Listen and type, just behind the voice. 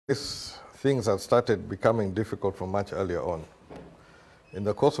Things had started becoming difficult from much earlier on. In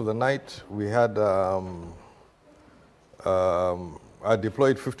the course of the night, we had I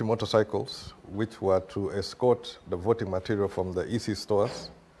deployed 50 motorcycles, which were to escort the voting material from the EC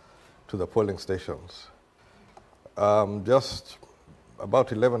stores to the polling stations. Just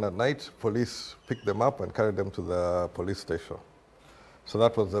about 11 at night, police picked them up and carried them to the police station. So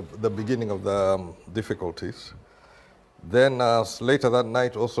that was the beginning of the difficulties. Then later that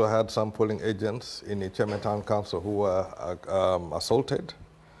night, also had some polling agents in Icheme Town Council who were assaulted,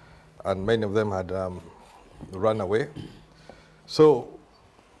 and many of them had run away. So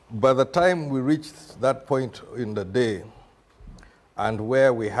by the time we reached that point in the day, and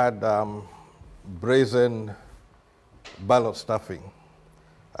where we had brazen ballot stuffing,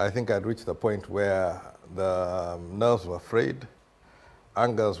 I think I'd reached the point where the nerves were frayed,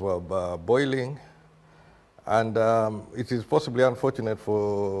 angers were boiling, and it is possibly unfortunate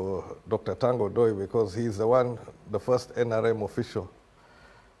for Dr. Tango Doi because he's the first NRM official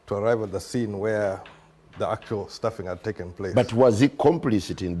to arrive at the scene where the actual stuffing had taken place. But was he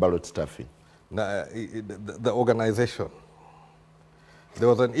complicit in ballot stuffing? No, the organization. There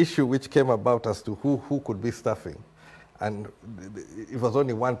was an issue which came about as to who could be stuffing, and it was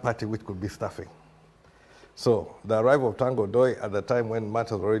only one party which could be stuffing. So the arrival of Tango Doi at the time when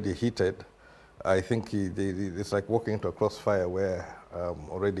matters were already heated, I think it's like walking into a crossfire where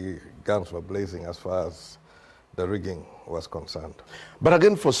already guns were blazing as far as the rigging was concerned. But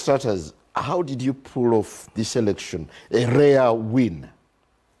again, for starters, how did you pull off this election, a rare win?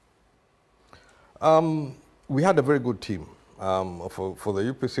 We had a very good team. For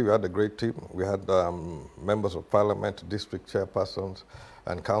the UPC, we had a great team. We had members of parliament, district chairpersons,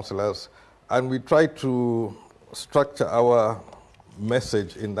 and councillors. And we tried to structure our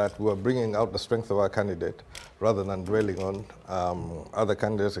message in that we were bringing out the strength of our candidate rather than dwelling on other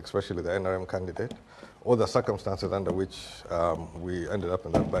candidates, especially the NRM candidate, or the circumstances under which we ended up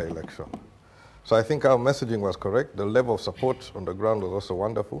in that by-election. So I think our messaging was correct. The level of support on the ground was also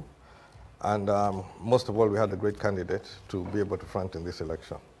wonderful. And most of all, we had a great candidate to be able to front in this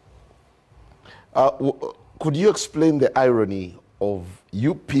election. Could you explain the irony of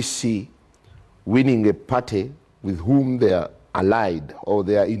UPC winning a party with whom they are allied or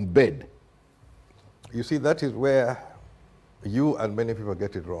they are in bed? You see, that is where you and many people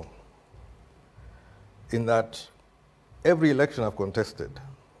get it wrong. In that every election I've contested,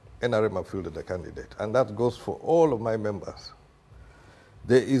 NRM have fielded a candidate, and that goes for all of my members.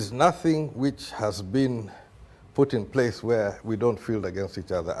 There is nothing which has been put in place where we don't field against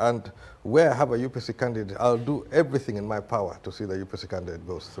each other. And where I have a UPC candidate, I'll do everything in my power to see the UPC candidate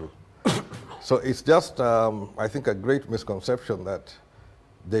goes through. So it's just, I think, a great misconception that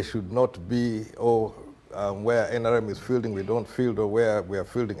there should not be, where NRM is fielding, we don't field, or where we are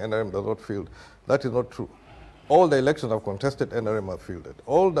fielding, NRM does not field. That is not true. All the elections I've contested, NRM have fielded.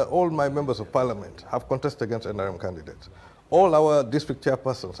 All my members of parliament have contested against NRM candidates. All our district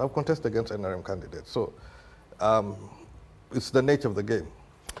chairpersons have contested against NRM candidates. So it's the nature of the game.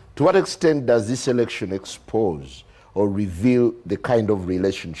 To what extent does this election expose or reveal the kind of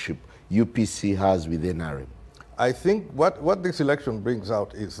relationship UPC has with NRM? I think what this election brings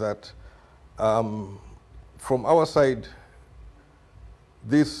out is that from our side,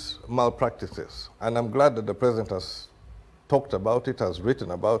 these malpractices, and I'm glad that the president has talked about it, has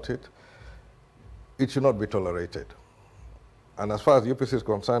written about it, it should not be tolerated. And as far as UPC is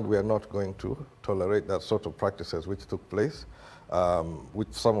concerned, we are not going to tolerate that sort of practices which took place,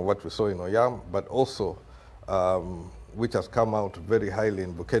 with some of what we saw in Oyam, but also which has come out very highly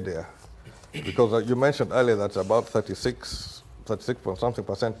in Bukedea. Because you mentioned earlier that's about 36 point something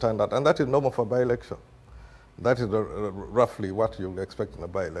 % turnout, and that is normal for by-election. That is roughly what you expect in a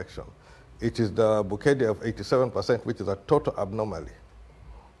by-election. It is the Bukedea of 87%, which is a total abnormality.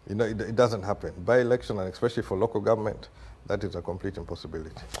 You know, it doesn't happen. By-election, and especially for local government, that is a complete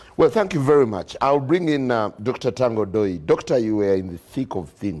impossibility. Well, thank you very much. I'll bring in Dr. Tango Doi. Doctor, you were in the thick of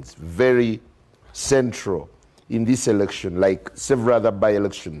things, very central in this election, like several other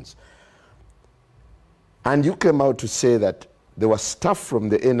by-elections. And you came out to say that there was staff from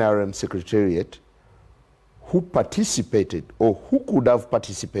the NRM Secretariat who participated, or who could have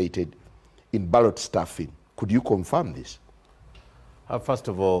participated in ballot stuffing. Could you confirm this? First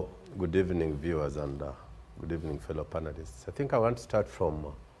of all, good evening, viewers, and good evening, fellow panelists. I think I want to start from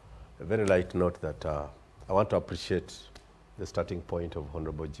a very light note that I want to appreciate the starting point of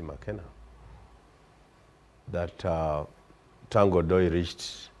Honorable Jim McKenna, that Tango Doi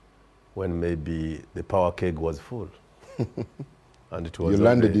reached when maybe the power keg was full. And it was you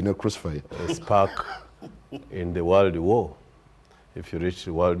landed in a crossfire. A spark in the world war. if you reach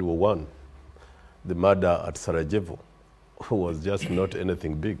World War I, the murder at Sarajevo was just not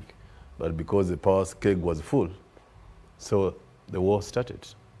anything big, but because the power keg was full, so the war started.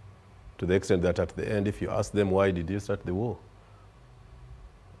 To the extent that at the end, if you ask them, why did you start the war?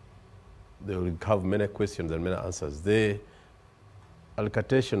 They will have many questions and many answers. The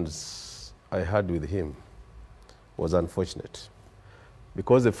altercations I had with him was unfortunate,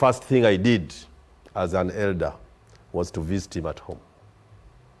 because the first thing I did as an elder was to visit him at home,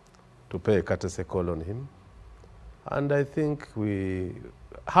 to pay a courtesy call on him. And I think we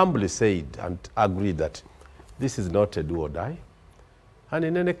humbly said and agreed that this is not a do or die. And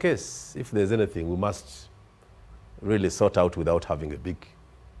in any case, if there's anything, we must really sort out without having a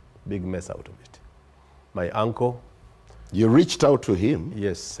big mess out of it. My uncle. You reached out to him?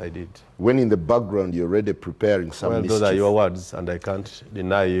 Yes, I did. When in the background you're already preparing some mischief. Those are your words, and I can't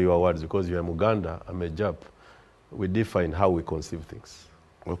deny you your words, because you're Muganda, I'm a Jap. We differ in how we conceive things.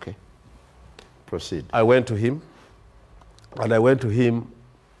 Okay. Proceed. I went to him, and I went to him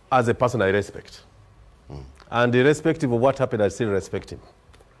as a person I respect. And irrespective of what happened, I still respect him.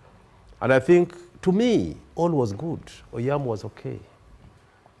 And I think, to me, all was good. Oyam was okay.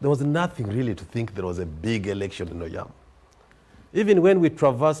 There was nothing really to think there was a big election in Oyam. Even when we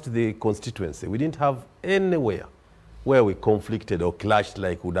traversed the constituency, we didn't have anywhere where we conflicted or clashed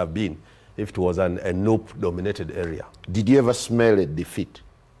like would have been if it was a NUP-dominated area. Did you ever smell a defeat?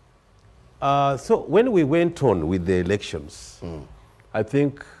 So when we went on with the elections, I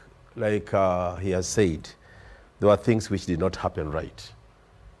think, like he has said, there were things which did not happen right.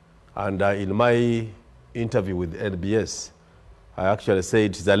 And in my interview with NBS, I actually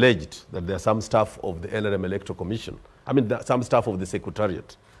said it's alleged that there are some staff of the NRM Electoral Commission, some staff of the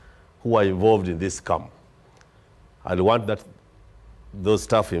Secretariat who are involved in this scam. I want that those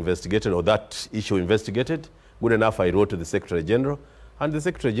staff investigated, or that issue investigated. Good enough, I wrote to the Secretary General, and the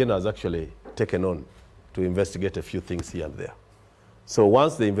Secretary General has actually taken on to investigate a few things here and there. So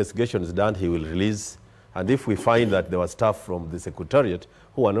once the investigation is done, he will release. And if we find that there were staff from the Secretariat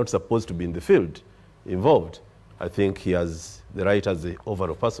who are not supposed to be in the field involved, I think he has the right as the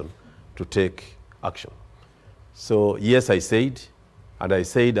overall person to take action. So yes, I said, and I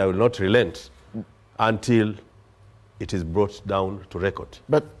said I will not relent until it is brought down to record.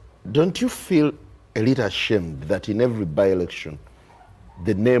 But don't you feel a little ashamed that in every by-election,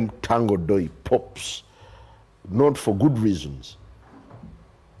 the name Tango Doi pops, not for good reasons?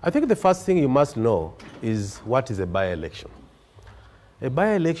 I think the first thing you must know is what is a by-election. A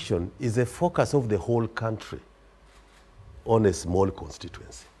by-election is a focus of the whole country on a small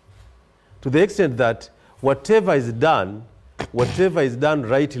constituency, to the extent that whatever is done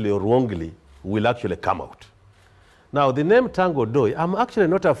rightly or wrongly will actually come out. Now, the name Tango Doi, I'm actually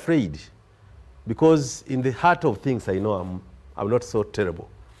not afraid, because in the heart of things, I know I'm not so terrible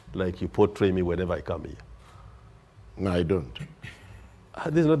like you portray me whenever I come here. No, I don't.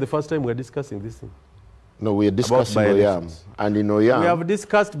 This is not the first time we're discussing this thing. No, we are discussing Oyam. And in Oyam, we have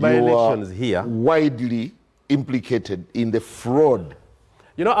discussed by-elections here. Widely implicated in the fraud.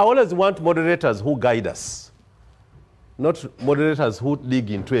 You know, I always want moderators who guide us, not moderators who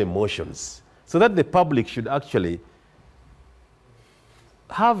dig into emotions, so that the public should actually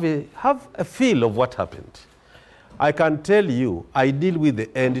have a feel of what happened. I can tell you, I deal with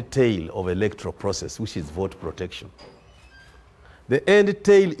the end tail of electoral process, which is vote protection. The end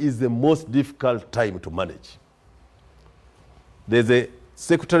tail is the most difficult time to manage. There's a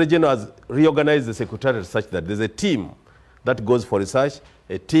Secretary General has reorganized the Secretariat such that there's a team that goes for research,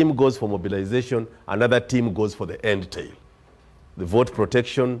 a team goes for mobilization, another team goes for the end tail. The vote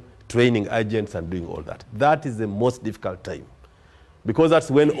protection, training agents, and doing all that. That is the most difficult time, because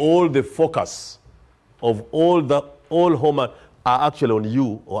that's when all the focus of all home are actually on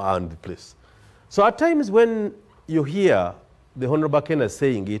you or on the place. So at times when you hear the Honorable Kena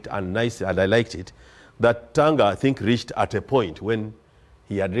saying it, and nice, and I liked it, that Tanga, I think, reached at a point when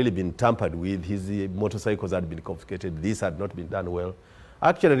he had really been tampered with, his motorcycles had been confiscated, this had not been done well.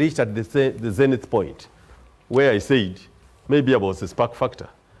 Actually reached at the zenith point, where I said, maybe about the spark factor.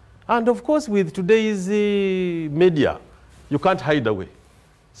 And of course, with today's media, you can't hide away.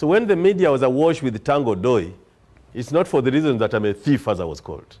 So when the media was awash with Tango Doi, it's not for the reason that I'm a thief, as I was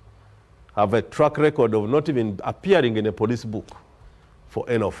called. I have a track record of not even appearing in a police book for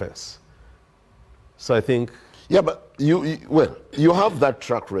any offense. So I think... Yeah, but you have that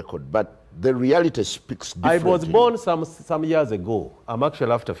track record, but the reality speaks differently. I was born some years ago. I'm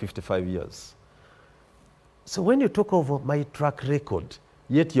actually after 55 years. So when you talk of my track record,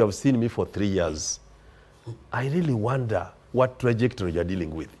 yet you have seen me for 3 years, I really wonder what trajectory you're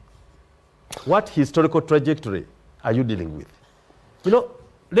dealing with. What historical trajectory are you dealing with? You know,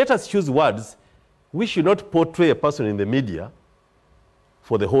 let us choose words. We should not portray a person in the media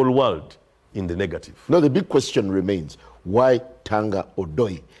for the whole world in the negative. No, the big question remains, why Tanga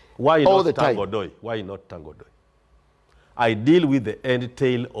Odoi? Why all not the time? Tanga Odoi? Why not Tanga Odoi? I deal with the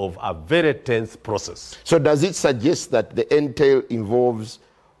entail of a very tense process. So does it suggest that the entail involves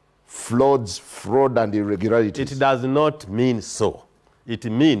frauds, fraud and irregularities? It does not mean so. It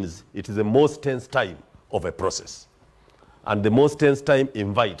means it is the most tense time of a process. And the most tense time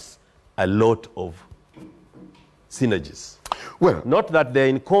invites a lot of synergies. Well, Not that they're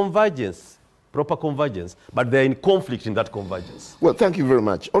in convergence, proper convergence, but they're in conflict in that convergence. well, thank you very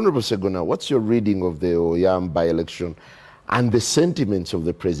much. Honorable Segona, what's your reading of the Oyam by-election and the sentiments of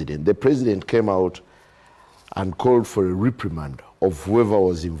the president? The president came out and called for a reprimand of whoever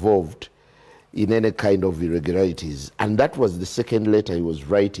was involved in any kind of irregularities. And that was the second letter he was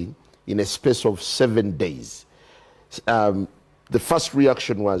writing in a space of 7 days. The first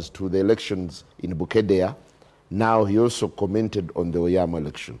reaction was to the elections in Bukedea. Now he also commented on the Oyam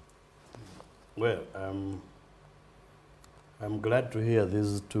election. Well, I'm glad to hear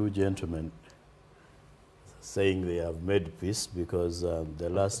these two gentlemen saying they have made peace, because the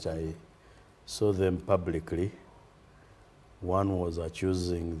last I saw them publicly, one was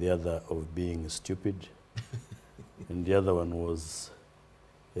accusing the other of being stupid, and the other one was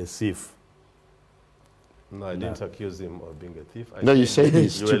a thief. No, I didn't accuse him of being a thief. No, you said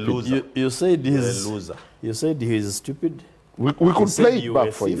he's you're a stupid. loser. You said You're a he's loser. You said he is stupid. We could said play it you were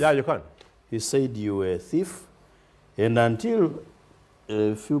back for thief. you. Yeah, you can. He said you were a thief, and until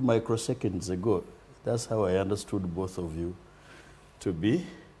a few microseconds ago, that's how I understood both of you to be,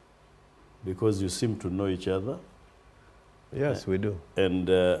 because you seem to know each other. Yes, we do. And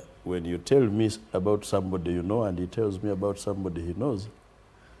when you tell me about somebody you know and he tells me about somebody he knows,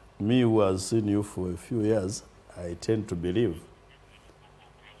 me who has seen you for a few years, I tend to believe.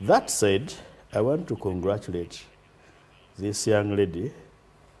 That said, I want to congratulate this young lady,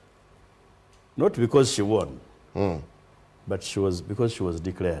 not because she won, but because she was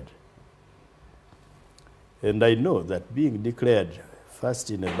declared. And I know that being declared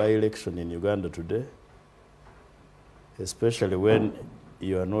first in a by-election in Uganda today, especially when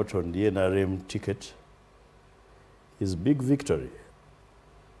you are not on the NRM ticket, is big victory.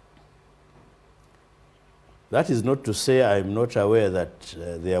 That is not to say I'm not aware that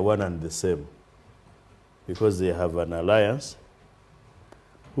they are one and the same, because they have an alliance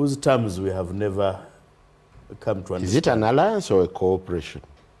whose terms we have never come to understand. Is it an alliance or a cooperation?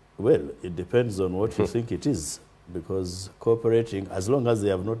 Well, it depends on what you think it is, because cooperating, as long as they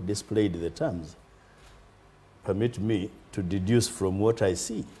have not displayed the terms, permit me to deduce from what I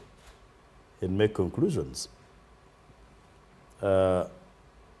see and make conclusions. Of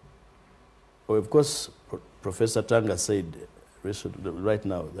course, Professor Tanga said right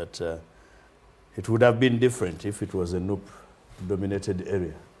now that it would have been different if it was a NUP-dominated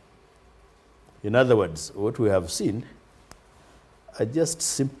area. In other words, what we have seen are just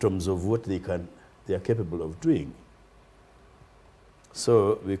symptoms of what they are capable of doing.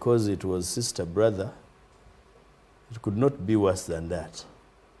 So, because it was sister-brother, it could not be worse than that.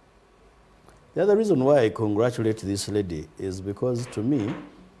 The other reason why I congratulate this lady is because, to me,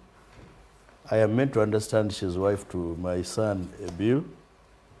 I am meant to understand she's wife to my son, Bill,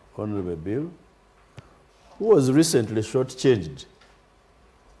 Honorable Bill, who was recently shortchanged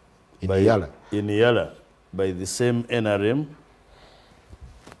In Yala. in Yala by the same NRM.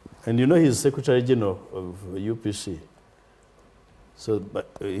 And you know he's Secretary General of UPC. So but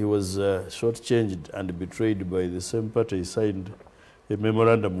he was shortchanged and betrayed by the same party he signed a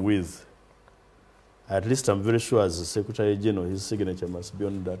memorandum with. At least I'm very sure as Secretary General, his signature must be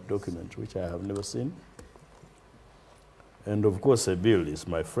on that document, which I have never seen. And of course, Bill is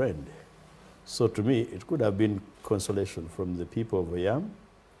my friend. So to me, it could have been consolation from the people of Oyam.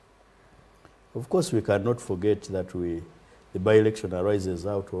 Of course, we cannot forget that the by-election arises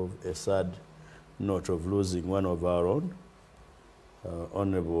out of a sad note of losing one of our own,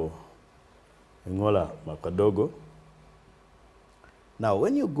 Honorable Ngola Makadogo. Now,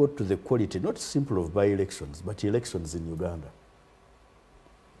 when you go to the quality, not simple of by-elections, but elections in Uganda,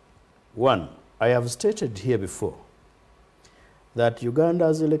 one, I have stated here before that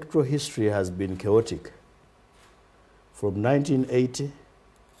Uganda's electoral history has been chaotic from 1980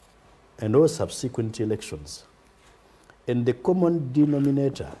 and all subsequent elections. And the common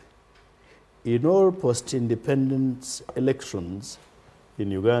denominator in all post-independence elections in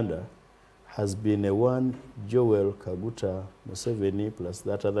Uganda has been a one Joel Kaguta Museveni plus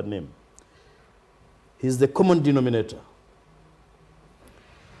that other name. He's the common denominator.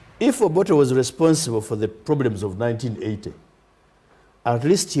 If Obote was responsible for the problems of 1980, At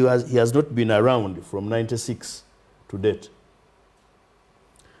least he has not been around from 96 to date.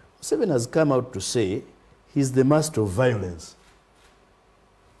 Museveni has come out to say he's the master of violence.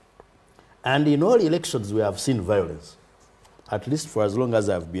 And in all elections, we have seen violence, at least for as long as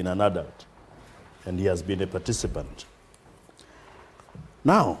I've been an adult, and he has been a participant.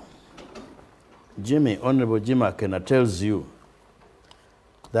 Now, Honorable Jimmy Akena tells you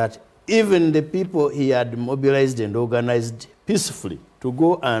that even the people he had mobilized and organized peacefully to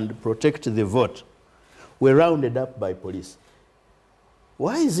go and protect the vote were rounded up by police.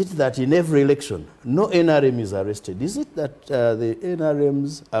 Why is it that in every election, no NRM is arrested? Is it that the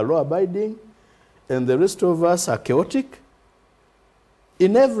NRMs are law-abiding and the rest of us are chaotic?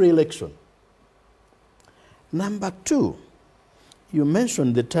 In every election. Number two, you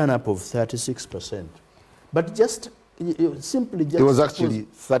mentioned the turn-up of 36%. But just simply just... It was actually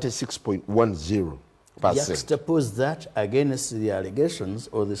 36.10%. Juxtapose that against the allegations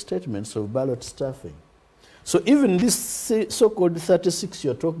or the statements of ballot stuffing. So even this so-called 36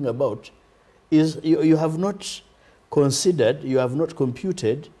 you're talking about, is you have not considered, you have not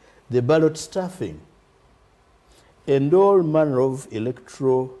computed the ballot stuffing and all manner of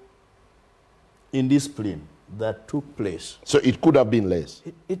electoral indiscipline that took place. So it could have been less?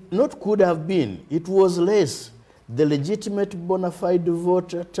 It not could have been. It was less. The legitimate bona fide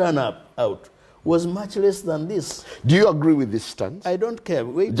voter turn-up out was much less than this. Do you agree with this stance? I don't care.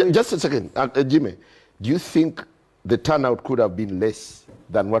 Wait. Just a second. Jimmy, do you think the turnout could have been less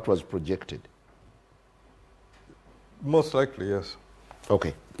than what was projected? Most likely, yes.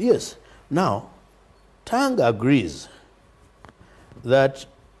 Okay. Yes. Now, Tang agrees that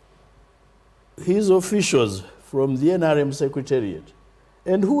his officials from the NRM Secretariat,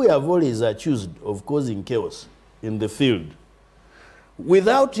 and who we have always accused of causing chaos in the field,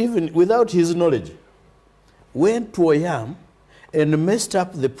 without his knowledge, went to Oyam and messed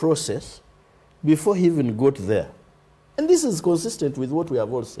up the process before he even got there. And this is consistent with what we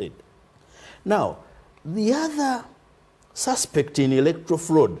have all said. Now, the other suspect in electoral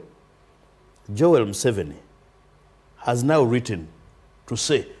fraud, Joel Museveni, has now written to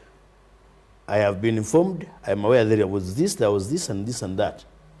say, I have been informed, I'm aware there was this, and this, and that.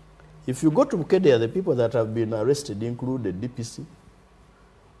 If you go to Bukedea, the people that have been arrested include the DPC,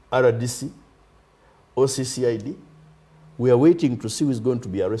 RDC, OCCID. We are waiting to see who is going to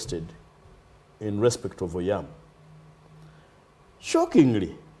be arrested in respect of Oyam.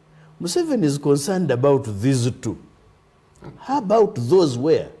 Shockingly, Museveni is concerned about these two. How about those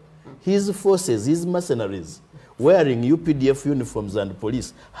where his forces, his mercenaries, wearing UPDF uniforms and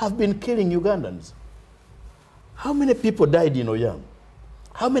police, have been killing Ugandans? How many people died in Oyam?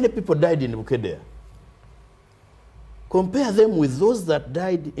 How many people died in Bukedea? Compare them with those that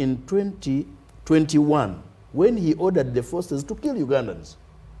died in 2021 when he ordered the forces to kill Ugandans.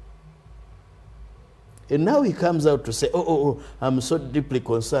 And now he comes out to say, I'm so deeply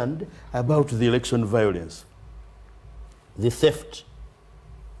concerned about the election violence, the theft.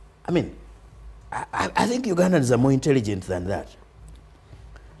 I mean, I think Ugandans are more intelligent than that.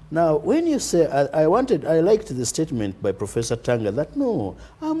 Now, when you say, I liked the statement by Professor Tanga that, no,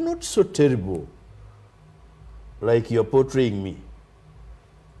 I'm not so terrible like you're portraying me.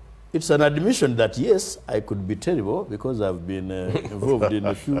 It's an admission that, yes, I could be terrible because I've been involved in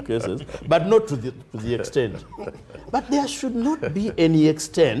a few cases, but not to the extent. But there should not be any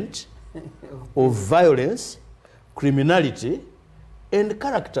extent of violence, criminality, and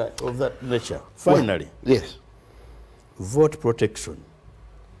character of that nature. Finally, well, yes, vote protection.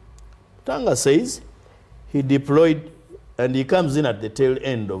 Tanga says he deployed, and he comes in at the tail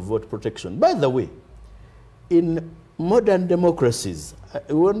end of vote protection. By the way, in modern democracies, I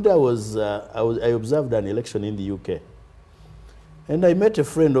observed an election in the UK, and I met a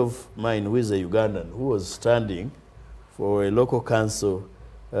friend of mine who is a Ugandan who was standing for a local council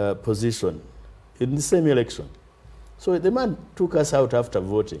position in the same election. So the man took us out after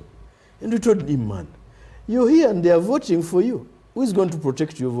voting, and we told him, man, you're here and they are voting for you. Who is going to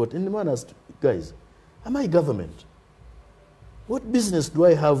protect your vote? And the man asked, guys, am I government? What business do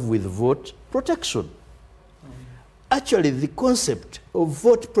I have with vote protection? Actually, the concept of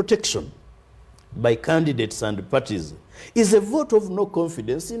vote protection by candidates and parties is a vote of no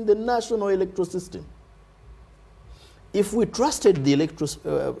confidence in the national electoral system. If we trusted the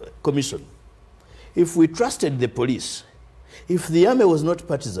electoral commission, if we trusted the police, if the army was not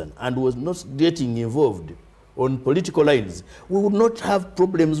partisan and was not getting involved on political lines, we would not have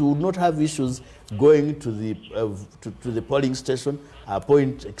problems, we would not have issues going to the polling station,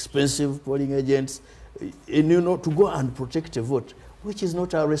 appoint expensive polling agents, and, to go and protect a vote, which is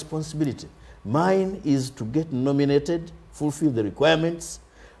not our responsibility. Mine is to get nominated fulfill the requirements,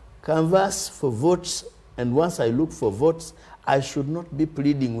 canvass for votes, and once I look for votes, I should not be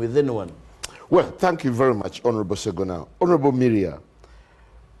pleading with anyone. Well, thank you very much, Honorable Segona. Honorable Miria,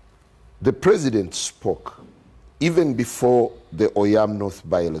 the president spoke even before the Oyam North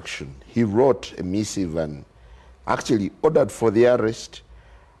by-election. He wrote a missive and actually ordered for the arrest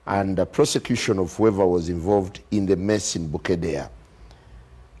and the prosecution of whoever was involved in the mess in Bukedea.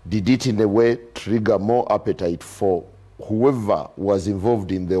 Did it in a way trigger more appetite for whoever was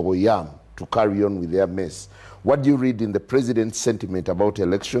involved in the Oyam to carry on with their mess? What do you read in the president's sentiment about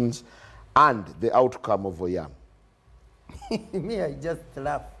elections and the outcome of Oyam? Me, I just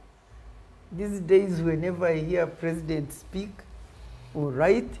laugh. These days, whenever I hear a president speak or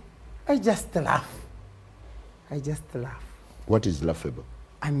write, I just laugh. I just laugh. What is laughable?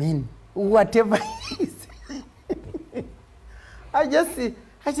 I mean, whatever it is. I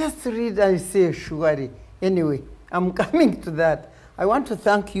just read and say, surely. Anyway, I'm coming to that. I want to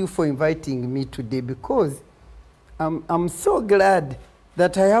thank you for inviting me today because I'm so glad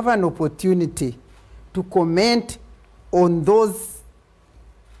that I have an opportunity to comment on those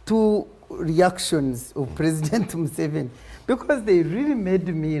two reactions of President Museveni because they really made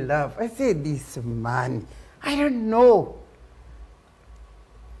me laugh. I said, this man, I don't know.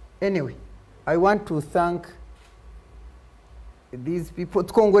 Anyway, I want to thank these people,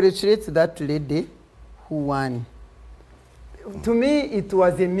 to congratulate that lady who won. To me, it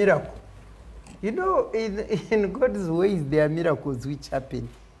was a miracle. You know, in God's ways, there are miracles which happen.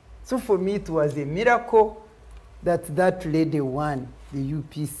 So for me, it was a miracle that that lady won, the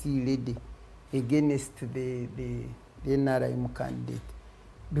UPC lady, against the NRM candidate.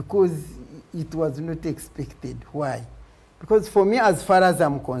 Because it was not expected. Why? Because for me, as far as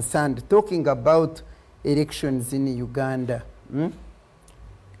I'm concerned, talking about elections in Uganda,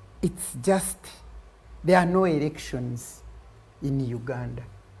 it's just, there are no elections in Uganda.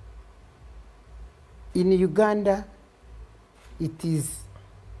 In Uganda, it is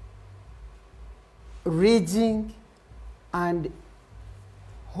raging and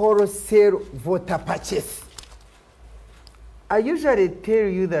wholesale voter purchase. I usually tell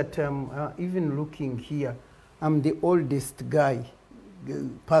you that even looking here, I'm the oldest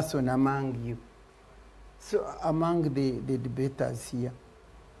person among you. So among the debaters here.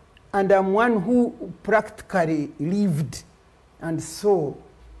 And I'm one who practically lived and saw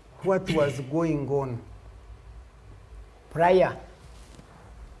what was going on prior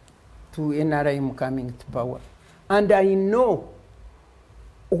to NRM coming to power. And I know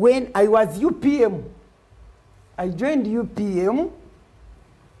when I was UPM, I joined UPM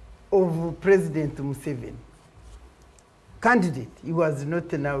of President Museveni. Candidate, he was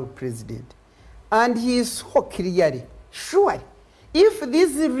not now president. And he saw clearly, sure, if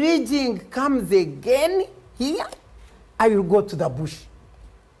this regime comes again here, I will go to the bush.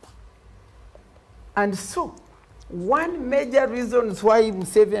 And so, one major reason why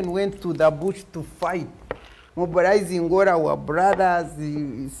Museveni went to the bush to fight, mobilizing all our brothers.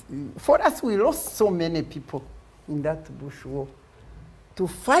 For us, we lost so many people in that bush war. To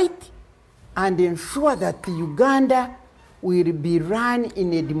fight and ensure that Uganda will be run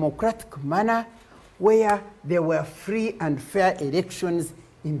in a democratic manner where there were free and fair elections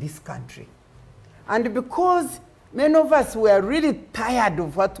in this country. And because many of us were really tired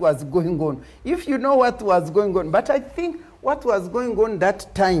of what was going on, if you know what was going on, but I think what was going on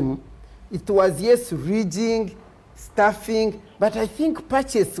that time, it was, yes, rigging, staffing, but I think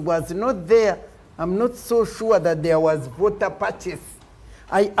purchase was not there. I'm not so sure that there was voter purchase.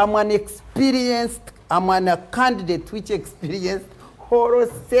 I am a candidate which experienced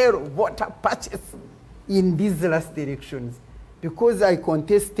wholesale voter purchase in these last elections because I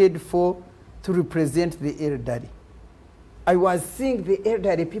contested to represent the elderly. I was seeing the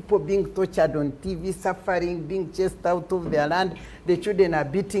elderly people being tortured on TV, suffering, being chased out of their land. The children are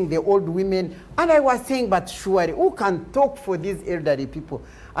beating the old women. And I was saying, but surely, who can talk for these elderly people?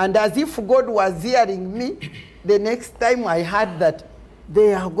 And as if God was hearing me, the next time I heard that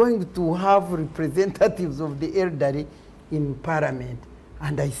they are going to have representatives of the elderly in Parliament.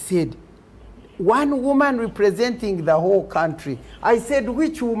 And I said, one woman representing the whole country. I said,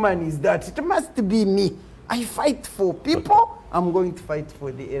 which woman is that? It must be me. I fight for people, I'm going to fight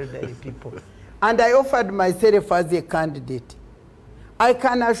for the elderly people. And I offered myself as a candidate. I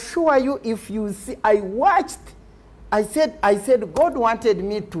can assure you, if you see, I watched, I said God wanted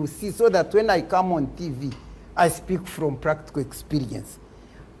me to see so that when I come on TV, I speak from practical experience.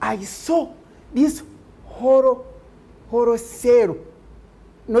 I saw this wholesale,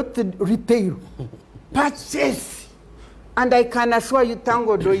 not retail, purchase. And I can assure you,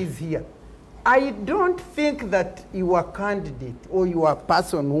 Tango Do is here. I don't think that your candidate or your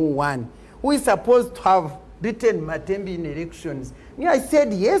person who won, who is supposed to have beaten Matembe in elections, me, I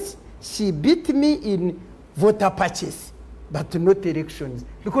said, yes, she beat me in voter purchase, but not elections,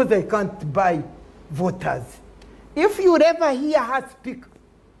 because I can't buy voters. If you ever hear her speak,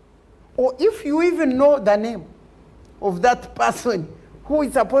 or if you even know the name of that person who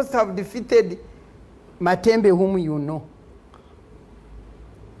is supposed to have defeated Matembe, whom you know.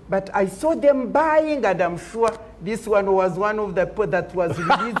 But I saw them buying, and I'm sure this one was one of the people that was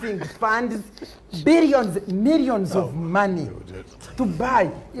releasing funds, billions, millions of money to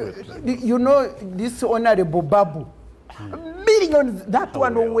buy. You know, this Honorable Babu, millions, that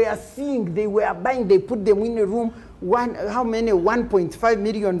one we were seeing, they were buying, they put them in a room, how many, 1.5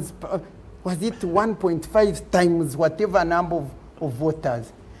 million, was it 1.5 times whatever number of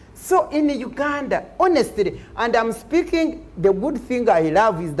voters. So in Uganda, honestly, and I'm speaking, the good thing I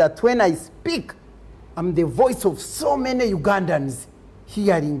love is that when I speak, I'm the voice of so many Ugandans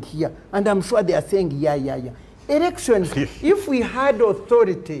hearing here. And I'm sure they are saying, yeah, yeah, yeah. Elections, if we had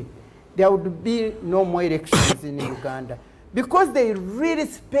authority, there would be no more elections in Uganda. Because they really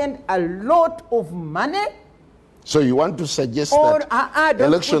spend a lot of money. So you want to suggest that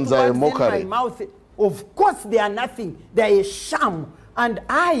elections are a mockery? Of course they are nothing. They are a sham. And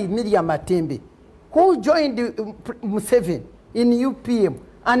I, Miria Matembe, who joined Museveni in UPM,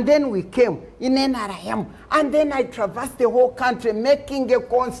 and then we came in NRM, and then I traversed the whole country making a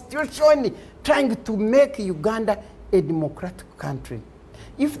constitution, trying to make Uganda a democratic country.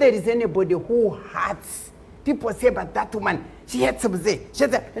 If there is anybody who hurts, people say, but that woman, she hates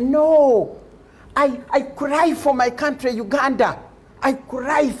Museveni. No, I cry for my country, Uganda. I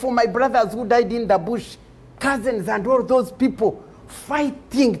cry for my brothers who died in the bush, cousins and all those people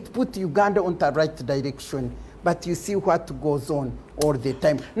fighting to put Uganda on the right direction. But you see what goes on all the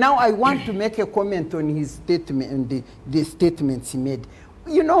time. Now I want to make a comment on his statement and the statements he made.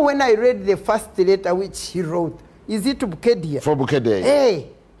 You know, when I read the first letter which he wrote, is it to Bukedia? For Bukedia. Hey,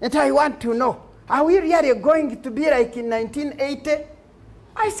 and I want to know, are we really going to be like in 1980?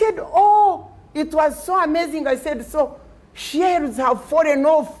 I said, oh, it was so amazing. I said, so shares have fallen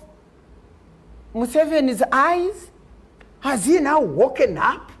off Museveni's eyes? Has he now woken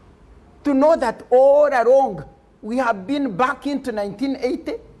up to know that all along we have been back into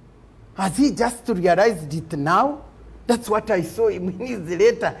 1980? Has he just realized it now? That's what I saw in his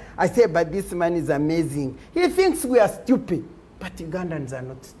letter. I said, but this man is amazing. He thinks we are stupid, but Ugandans are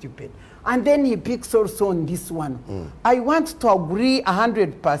not stupid. And then he picks also on this one. I want to agree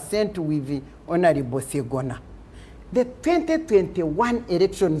 100% with the Honorable Segona. The 2021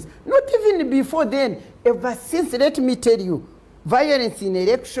 elections, not even before then, ever since, let me tell you, violence in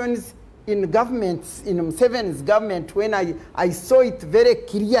elections, in governments, in Museveni's government, when I saw it very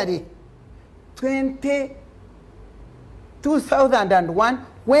clearly, 2001,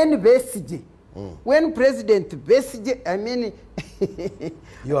 when Besigye, when President Besigye, I mean,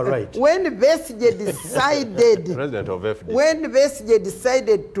 you are right. When Besigye decided, President of FD. When Besigye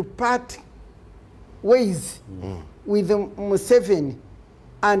decided to part ways with Museveni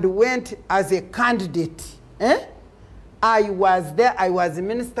and went as a candidate, I was there. I was the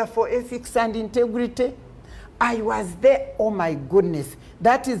Minister for Ethics and Integrity. I was there. Oh my goodness.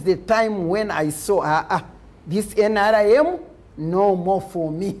 That is the time when I saw this NRM, no more for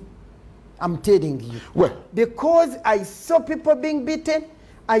me. I'm telling you. Well, because I saw people being beaten.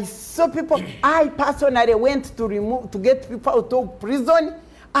 I saw people. I personally went to get people out of prison.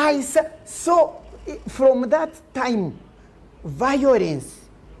 I saw from that time, violence,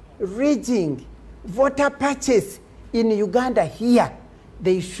 raging, voter purchase in Uganda here,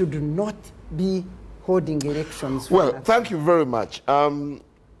 they should not be holding elections. Well, thank you very much.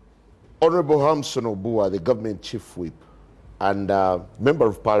 Honorable Hamson Obua, the government chief whip and member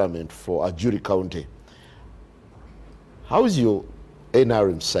of parliament for Ajuri County. How is your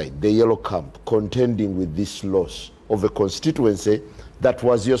NRM side, the Yellow Camp, contending with this loss of a constituency that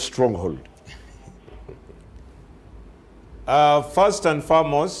was your stronghold? First and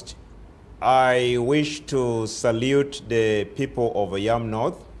foremost, I wish to salute the people of Yam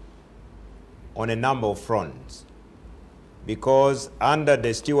North on a number of fronts, because under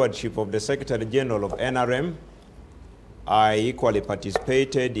the stewardship of the Secretary General of NRM, I equally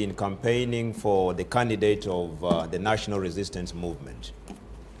participated in campaigning for the candidate of the National Resistance Movement.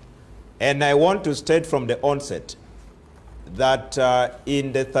 And I want to state from the onset that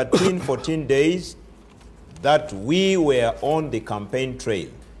in the 13, 14 days that we were on the campaign trail,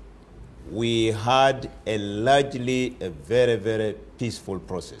 we had a largely a very, very peaceful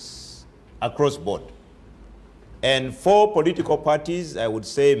process across board. And 4 political parties, I would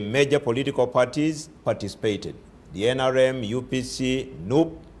say major political parties, participated. The NRM, UPC,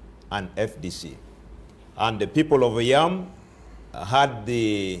 NUP, and FDC. And the people of Yam had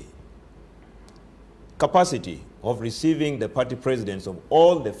the capacity of receiving the party presidents of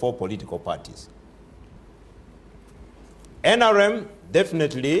all the 4 political parties. NRM,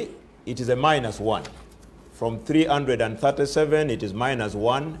 definitely, it is a -1. From 337, it is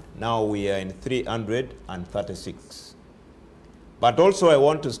 -1. Now we are in 336. But also I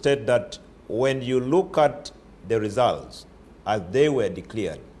want to state that when you look at the results as they were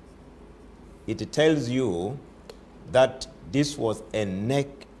declared, it tells you that this was a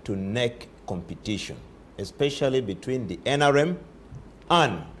neck-to-neck competition, especially between the NRM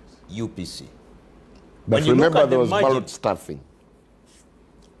and UPC. But remember there was ballot stuffing.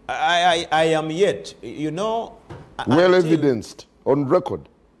 I am yet, you know... Well evidenced, on record.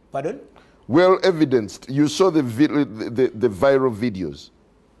 Pardon? Well evidenced. You saw the viral videos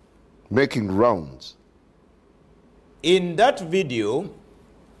making rounds. In that video,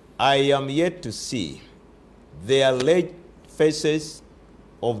 I am yet to see the alleged faces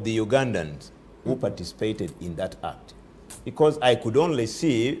of the Ugandans who participated in that act. Because I could only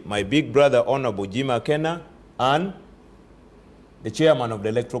see my big brother, Honorable Jim Akena, and the chairman of the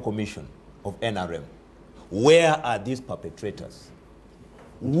Electoral Commission of NRM. Where are these perpetrators?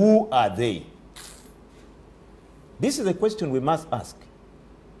 Who are they? This is a question we must ask.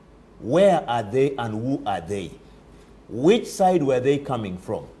 Where are they and who are they? Which side were they coming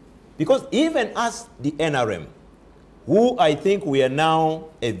from? Because even as the NRM, who I think we are now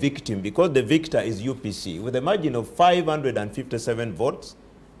a victim, because the victor is UPC, with a margin of 557 votes,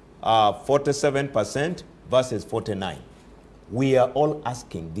 47% versus 49%. We are all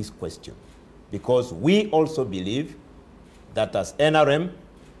asking this question because we also believe that as NRM,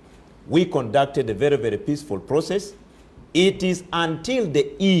 we conducted a very, very peaceful process. It is until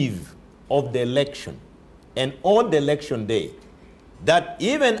the eve of the election and on the election day that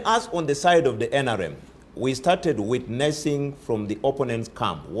even us on the side of the NRM, we started witnessing from the opponent's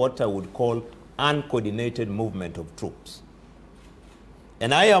camp what I would call uncoordinated movement of troops.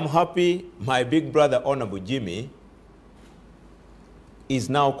 And I am happy my big brother, Honorable Jimmy, is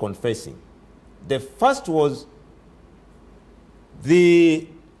now confessing. The first was the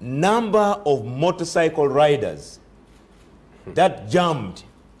number of motorcycle riders that jammed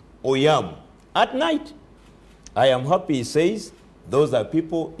Oyam at night. I am happy he says those are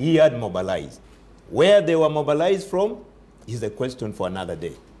people he had mobilized. Where they were mobilized from is a question for another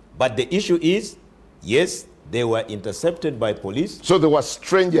day. But the issue is, yes, they were intercepted by police. So there were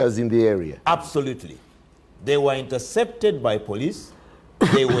strangers in the area? Absolutely. They were intercepted by police.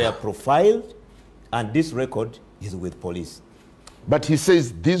 They were profiled, and this record is with police. But he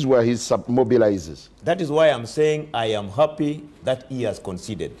says these were his mobilizers. That is why I'm saying I am happy that he has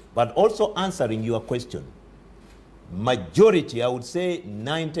conceded. But also answering your question, majority, I would say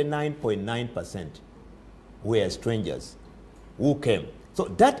 99.9% were strangers who came. So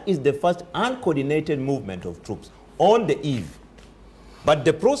that is the first uncoordinated movement of troops on the eve. But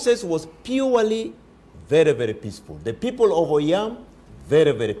the process was purely very, very peaceful. The people of Oyam,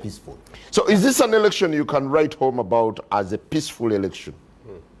 very, very peaceful. So is this an election you can write home about as a peaceful election?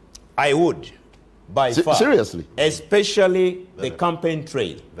 I would, by far. Seriously? Especially the campaign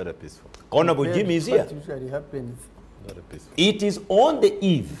trail. Very peaceful. Honorable Jimmy is here. What usually happens? Very peaceful. It is on the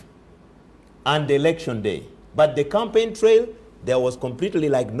eve and the election day. But the campaign trail, there was completely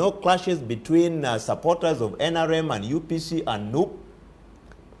like no clashes between supporters of NRM and UPC and NUP.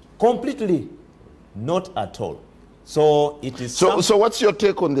 Completely not at all. So it is. So what's your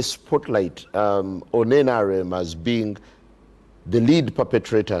take on the spotlight on NRM as being the lead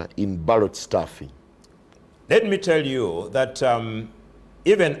perpetrator in ballot stuffing? Let me tell you that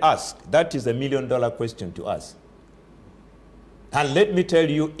even us, that is $1 million question to us. And let me tell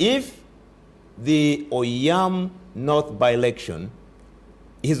you, if the Oyam North by-election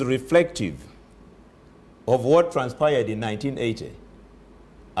is reflective of what transpired in 1980,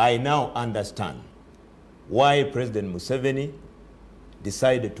 I now understand why President Museveni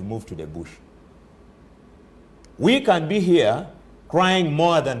decided to move to the bush. We can be here crying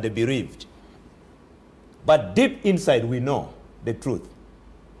more than the bereaved, but deep inside we know the truth.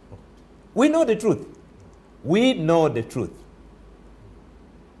 We know the truth. We know the truth.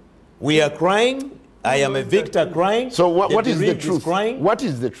 We are crying. I am a victor crying. So what is the truth? Crying. What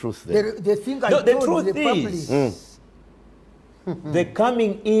is the truth then? The thing I No, the told truth the public. is the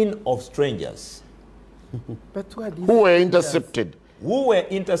coming in of strangers But what is Who were intercepted? who were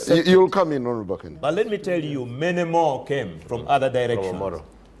intercepted. You'll come in, Honorable Bakane. But let me tell you, many more came from other directions. Omoro.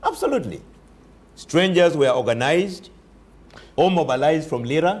 Absolutely. Strangers were organized or mobilized from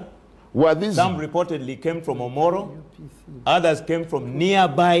Lira. Were these Some reportedly came from Omoro. Others came from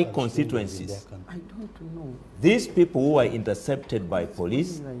nearby constituencies. I don't know. These people who were intercepted by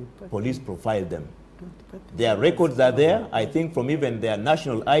police, police profiled them. Their records are there, I think, from even their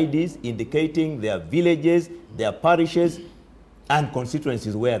national IDs indicating their villages, their parishes, and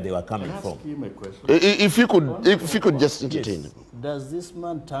constituencies where they were coming from. if you could just entertain him. Does this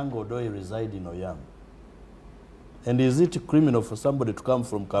man Tango Doi reside in Oyam? And is it criminal for somebody to come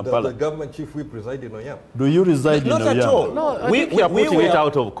from Kampala? The government chief whip reside in Oyam. Do you reside Not in Oyam? at all. No, I think you are putting it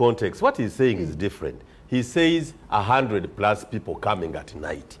out of context. What he's saying is different. He says 100+ people coming at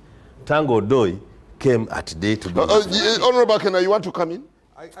night. Tango Doi came at day to do. Honorable Kena, you want to come in?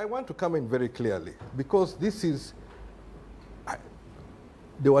 I want to come in very clearly because this is,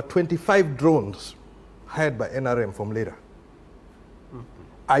 there were 25 drones hired by NRM from Lira.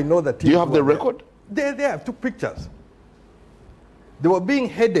 I know that. Do you have the record? They're there. I took pictures. They were being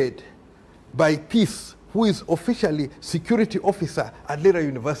headed by Peace, who is officially security officer at Lira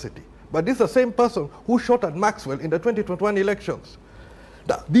University. But this is the same person who shot at Maxwell in the 2021 elections.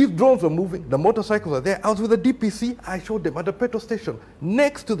 Now, these drones were moving, the motorcycles are there. I was with the DPC, I showed them at the petrol station,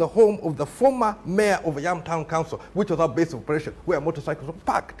 next to the home of the former mayor of Yam Town Council, which was our base of operation, where motorcycles were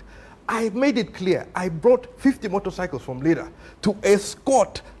parked. I made it clear, I brought 50 motorcycles from Lira to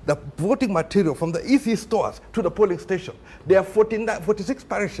escort the voting material from the EC stores to the polling station. There are 46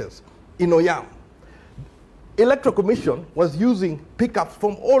 parishes in Oyam. Electoral Commission was using pickups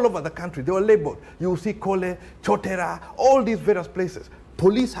from all over the country. They were labeled. You will see Kole, Chotera, all these various places.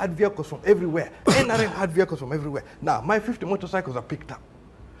 Police had vehicles from everywhere. NRM had vehicles from everywhere. Now, my 50 motorcycles are picked up.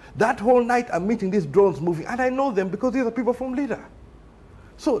 That whole night, I'm meeting these drones moving, and I know them because these are people from Lira.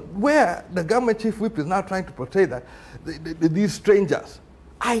 So where the government chief whip is now trying to portray that, these strangers,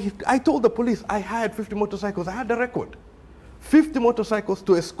 I told the police I hired 50 motorcycles. I had the record. 50 motorcycles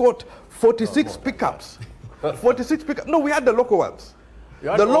to escort 46 pickups. 46 pickups. No, we had the local ones.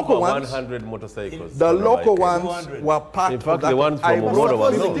 The local ones, 100 motorcycles. The local ones were part of that. In fact, the ones from Omoro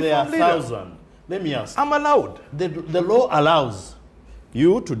was no, they are 1,000. Let me ask. I'm allowed. The law allows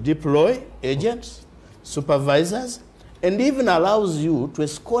you to deploy agents, supervisors, and even allows you to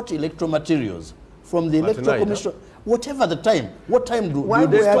escort electoral materials from the electoral commission, whatever the time. What time do you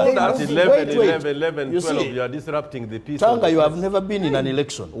dispatch? At 11, 12, you are disrupting the peace. Tanga, you have never been in an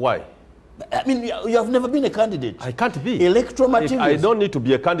election. Why? I mean, you have never been a candidate. I can't be. Electoral materials. I don't need to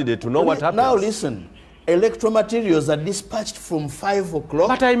be a candidate to know what happens. Now listen, electoral materials are dispatched from 5 o'clock.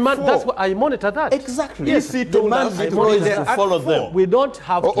 But that's what I monitor that. Exactly. Yes, the man deploys to follow them. We don't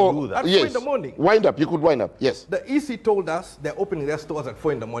have to do that. At 4 in the morning. Wind up. You could wind up. Yes. The EC told us they're opening their stores at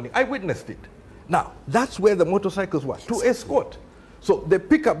 4 in the morning. I witnessed it. Now, that's where the motorcycles were, to escort. So they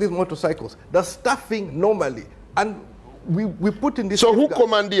pick up these motorcycles, the staffing normally, and we put in this. So who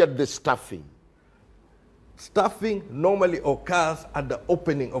commanded the staffing? Staffing normally occurs at the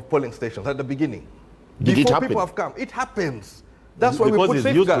opening of polling stations, at the beginning. Did it happen? People have come. It happens. That's why because we put he's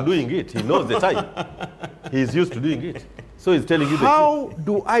safeguards. used to doing it. He knows the time. He's used to doing it. So he's telling you the truth. How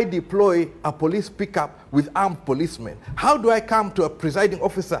do I deploy a police pickup with armed policemen? How do I come to a presiding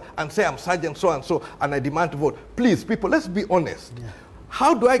officer and say I'm Sergeant so-and-so and I demand to vote? Please, people, let's be honest. Yeah.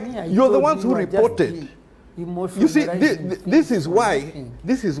 How do I... Yeah, you're the ones who reported. You see, this is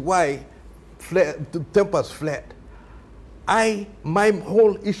why tempers flared. My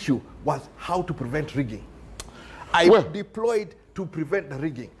whole issue was how to prevent rigging. I deployed to prevent the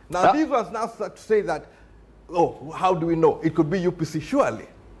rigging. Now, these ones now start to say that, oh, how do we know? It could be UPC, surely.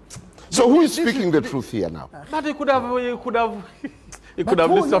 So who is speaking the truth here now? But he could have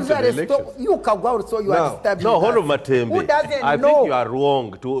disrupted the elections. You can go so you are disturbing. No, hold on, Matembe. Who doesn't I know? think you are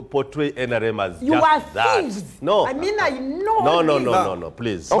wrong to portray NRM as you just are that. thieves. No. I mean, I know. No,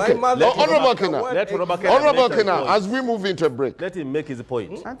 please. Okay. Honorable Kena, as we move into a break, let him make his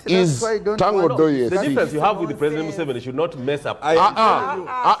point. Is Tango Doi the difference you have with the President Museveni should not mess up.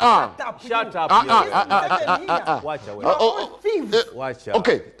 Shut up. Watch away. Watch out.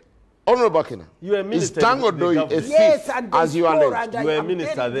 Okay. Honorable Kena, you are is Tango Doi a thief, as you alleged? You are a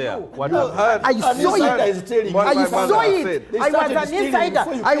minister there. What I saw it. I saw it. I was an insider.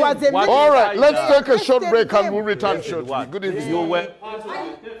 I was a minister. All right, let's take a short break and we'll return shortly. Good evening. You were...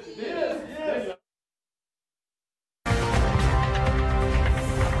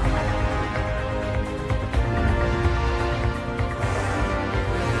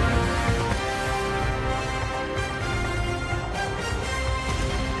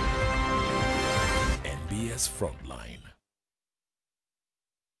 Frontline.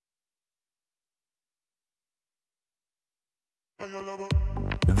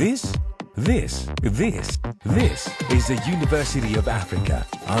 This This is the University of Africa.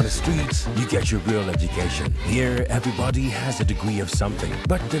 On the streets, you get your real education. Here, everybody has a degree of something.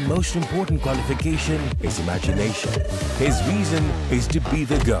 But the most important qualification is imagination. His reason is to be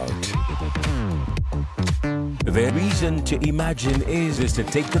the GOAT. The reason to imagine is to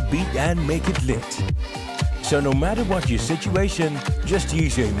take the beat and make it lit. So no matter what your situation, just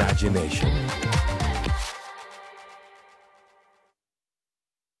use your imagination.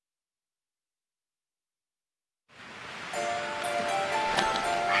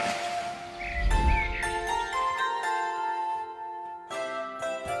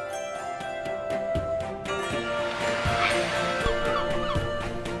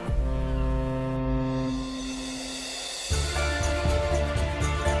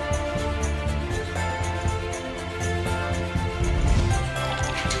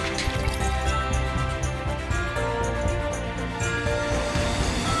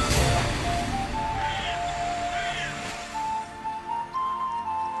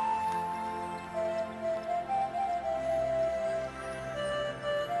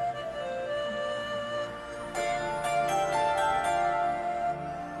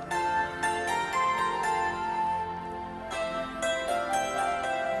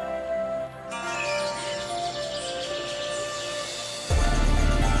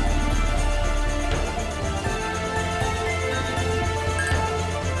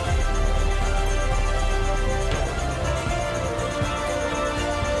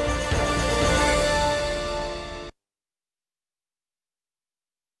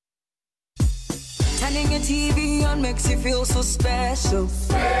 TV on makes you feel so special.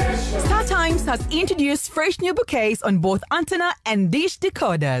 StarTimes has introduced fresh new bouquets on both antenna and dish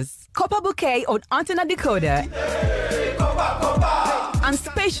decoders. Copper bouquet on antenna decoder and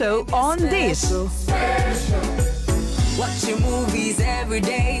special on dish. Watch your movies every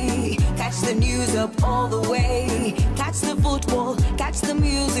day. Catch the news up all the way. Catch the football, catch the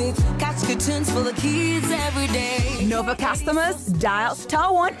music, catch cartoons for the kids every day. Nova customers, dial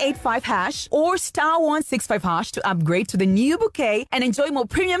 *185# or *165# to upgrade to the new bouquet and enjoy more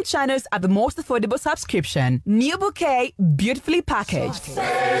premium channels at the most affordable subscription. New bouquet, beautifully packaged.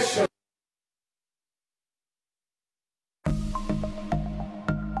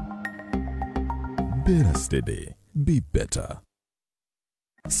 Better steady, be better.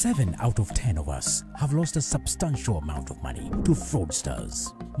 7 out of 10 of us have lost a substantial amount of money to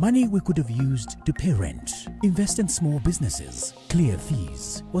fraudsters. Money we could have used to pay rent, invest in small businesses, clear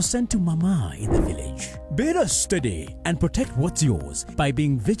fees, or send to mama in the village. Better steady and protect what's yours by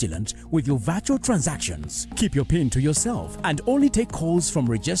being vigilant with your virtual transactions. Keep your PIN to yourself and only take calls from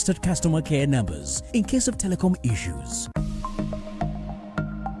registered customer care numbers in case of telecom issues.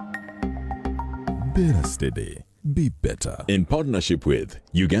 Better steady, be better. In partnership with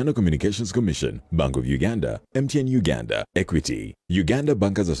Uganda Communications Commission, Bank of Uganda, MTN Uganda, Equity, Uganda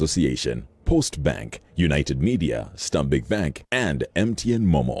Bankers Association, Post Bank, United Media, Stanbic Bank, and MTN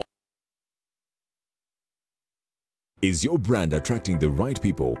Momo. Is your brand attracting the right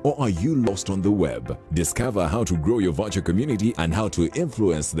people, or are you lost on the web? Discover how to grow your virtual community and how to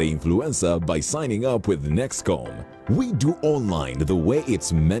influence the influencer by signing up with Nextcom. We do online the way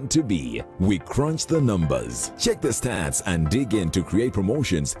it's meant to be. We crunch the numbers, check the stats, and dig in to create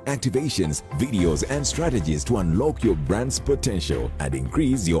promotions, activations, videos, and strategies to unlock your brand's potential and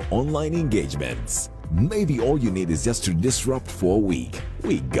increase your online engagements. Maybe all you need is just to disrupt for a week.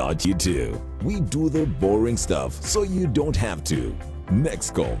 We got you too. We do the boring stuff so you don't have to.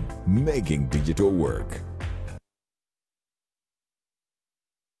 Nextcom, making digital work.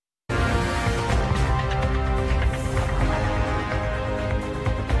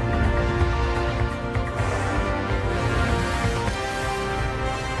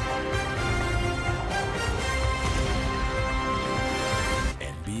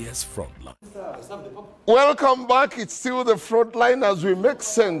 NBS Frontline. Welcome back. It's still the Frontline as we make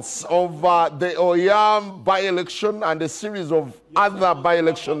sense of the Oyam by-election and a series of other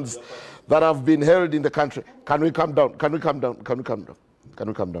by-elections that have been held in the country. Can we come down? Can we come down? Can we come down? Can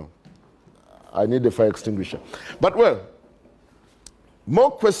we come down? I need a fire extinguisher. But well,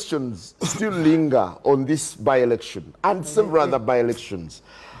 more questions still linger on this by-election and several other by-elections.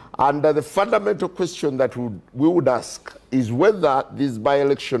 And the fundamental question that we would ask is whether these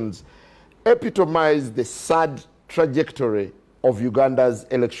by-elections epitomize the sad trajectory of Uganda's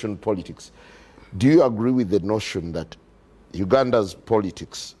election politics. Do you agree with the notion that Uganda's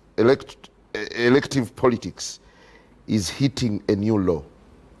politics, elective politics, is hitting a new low,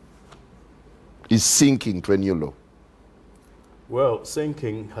 is sinking to a new low? Well,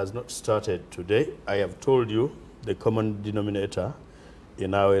 sinking has not started today. I have told you the common denominator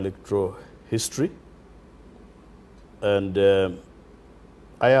in our electoral history. And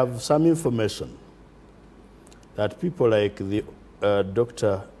I have some information that people like the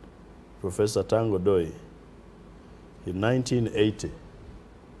Dr. Professor Tango Doi in 1980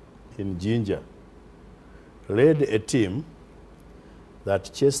 in Jinja led a team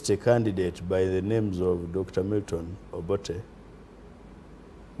that chased a candidate by the names of Dr. Milton Obote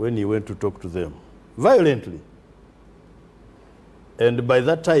when he went to talk to them violently. And by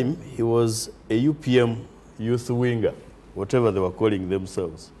that time, he was a UPM youth winger, whatever they were calling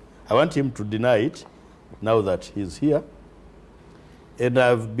themselves. I want him to deny it now that he's here. And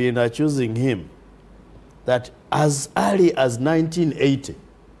I've been accusing him that as early as 1980,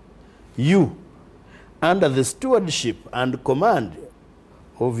 you, under the stewardship and command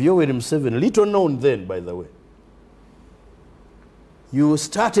of Yoweri Museveni, little known then, by the way, you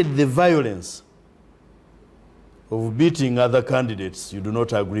started the violence of beating other candidates you do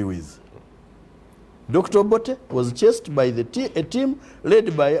not agree with. Dr. Obote was chased by a team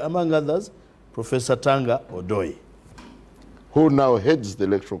led by, among others, Professor Tanga Odoi. Who now heads the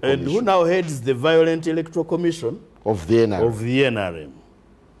Electoral Commission. And who now heads the Violent Electoral Commission of the NRM. Of the NRM.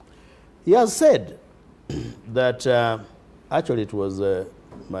 He has said that, actually it was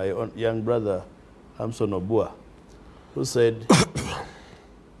my own young brother, Hamson Obua, who said,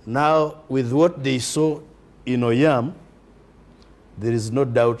 now with what they saw in Oyam, there is no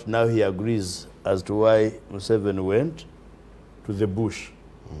doubt now he agrees as to why Museveni went to the bush.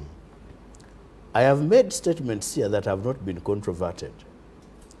 I have made statements here that have not been controverted.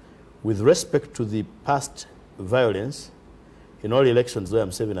 With respect to the past violence in all elections where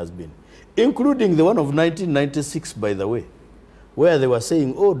Museveni has been, including the one of 1996, by the way, where they were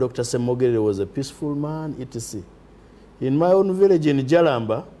saying, oh, Dr. Semogere was a peaceful man, etc. In my own village in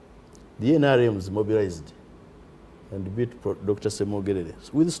Jalamba, the NRMs mobilized and beat Dr. Semogere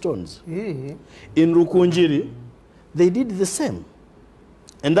with stones. In Rukunjiri, they did the same.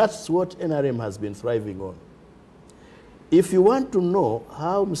 And that's what NRM has been thriving on. If you want to know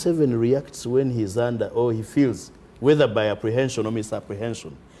how Museveni reacts when he's under, or he feels, whether by apprehension or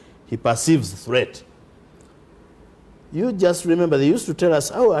misapprehension, he perceives threat, you just remember, they used to tell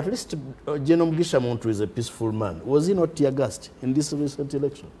us, oh, at least General Mugisha Muntu is a peaceful man. Was he not tear gassed in this recent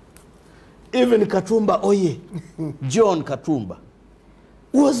election? Even Katumba Oye, John Katumba,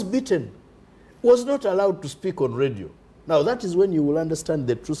 was beaten, was not allowed to speak on radio. Now, that is when you will understand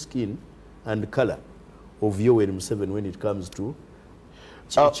the true skin and color of Yoweri Museveni when it comes to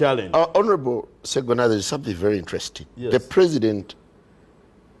challenge. Honorable Segona, there is something very interesting. Yes. The president,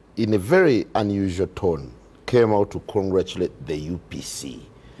 in a very unusual tone, came out to congratulate the UPC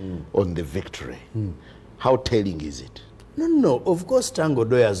on the victory. How telling is it? No. Of course, Tango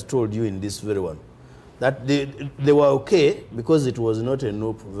Doi has told you in this very one that they were okay because it was not a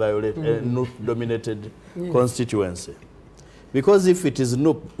NUP-dominated constituency. Because if it is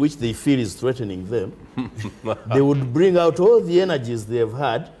NUP, which they feel is threatening them, they would bring out all the energies they have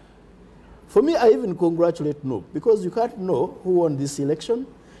had. For me, I even congratulate NUP, because you can't know who won this election.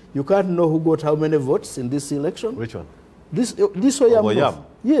 You can't know who got how many votes in this election. Which one? This Oyam.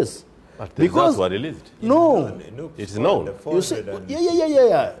 Yes. But the results were released. No. It is known. You see,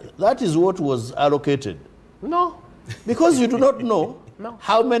 yeah. That is what was allocated. No. Because you do not know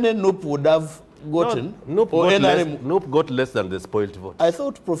how many NUP would have gotten. NUP got less than the spoiled vote. I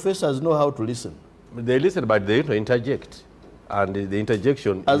thought professors know how to listen. They listen, but they interject. And the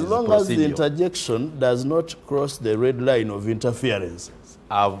interjection as is long procedure. As the interjection does not cross the red line of interference.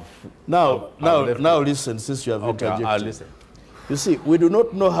 Now listen, since you have interjected. I'll listen. You see, we do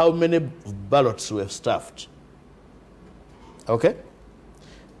not know how many ballots were stuffed. Okay?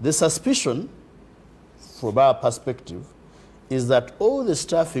 The suspicion, from our perspective, is that all the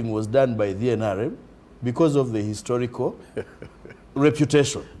stuffing was done by the NRM because of the historical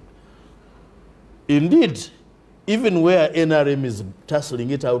reputation. Indeed, even where NRM is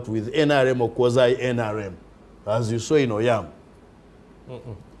tussling it out with NRM or quasi-NRM, as you saw in Oyam.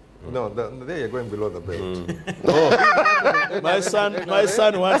 No, there you're going below the belt. My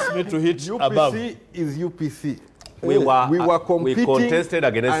son wants me to hit UPC above. is UPC. We were competing. We contested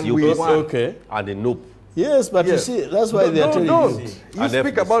against UPC and the NUP. Yes, but you see, that's why they are telling you. You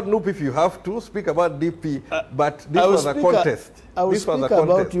speak about NUP if you have to, speak about DP, but this was a contest. I will speak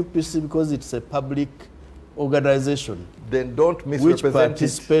about UPC because it's a public organization. Then don't misrepresent which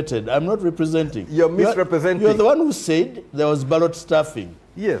participated. I'm not representing. You're misrepresenting. You're the one who said there was ballot stuffing.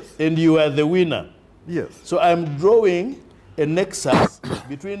 Yes. And you are the winner. Yes. So I'm drawing a nexus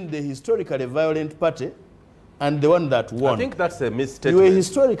between the historically violent party and the one that won. I think that's a misstatement. You are a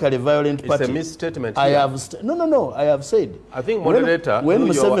historically violent party. It's a misstatement. I have no. I have said. I think moderator. When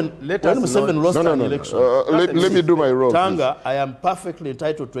Museveni lost an election, let me do my role. Tanga, I am perfectly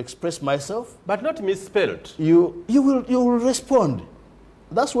entitled to express myself, but not misspelled. You will respond.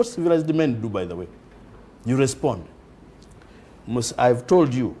 That's what civilized men do, by the way. You respond. I've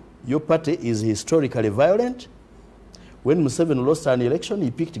told you, your party is historically violent. When Museveni lost an election, he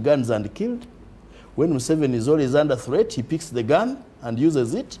picked guns and killed. When Museveni is always under threat, he picks the gun and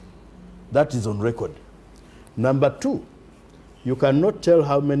uses it. That is on record. Number two, you cannot tell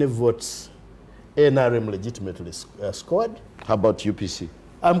how many votes NRM legitimately scored. How about UPC?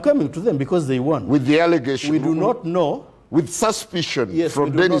 I'm coming to them because they won. With the allegation. We do not know. With suspicion, yes,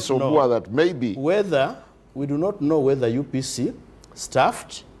 from Dennis Obua that maybe. We do not know whether UPC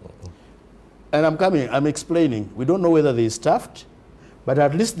staffed. And I'm explaining. We don't know whether they staffed. But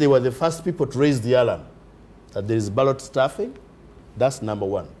at least they were the first people to raise the alarm that there is ballot staffing. That's number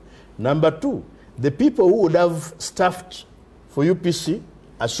one. Number two, the people who would have staffed for UPC,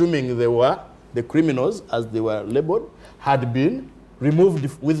 assuming they were the criminals as they were labeled, had been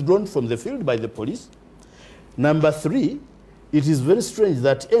withdrawn from the field by the police. Number three, it is very strange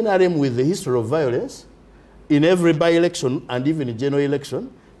that NRM, with the history of violence, in every by-election and even in general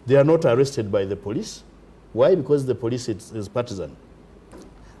election, they are not arrested by the police. Why? Because the police is partisan.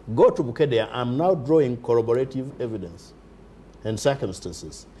 Go to Bukedea. I'm now drawing corroborative evidence and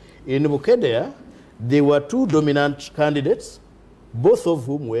circumstances. In Bukedea, there were two dominant candidates, both of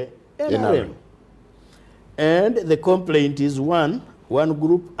whom were NRM. And the complaint is one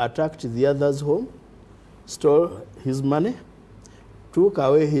group attacked the other's home, stole his money, took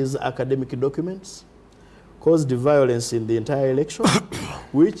away his academic documents, caused violence in the entire election,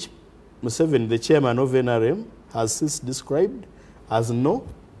 which Museveni, the chairman of NRM, has since described as no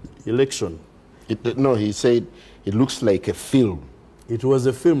election. No, he said it looks like a film. It was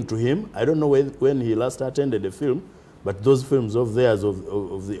a film to him. I don't know when he last attended a film, but those films of theirs of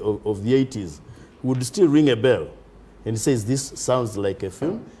the 80s would still ring a bell. And he says this sounds like a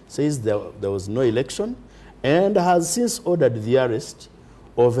film, says there was no election, and has since ordered the arrest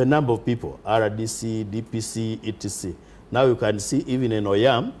of a number of people, RDC, DPC, etc. Now you can see even in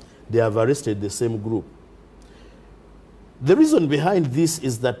Oyam, they have arrested the same group. The reason behind this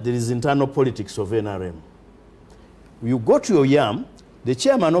is that there is internal politics of NRM. You go to Oyam, the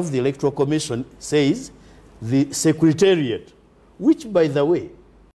chairman of the Electoral Commission says the secretariat, which, by the way,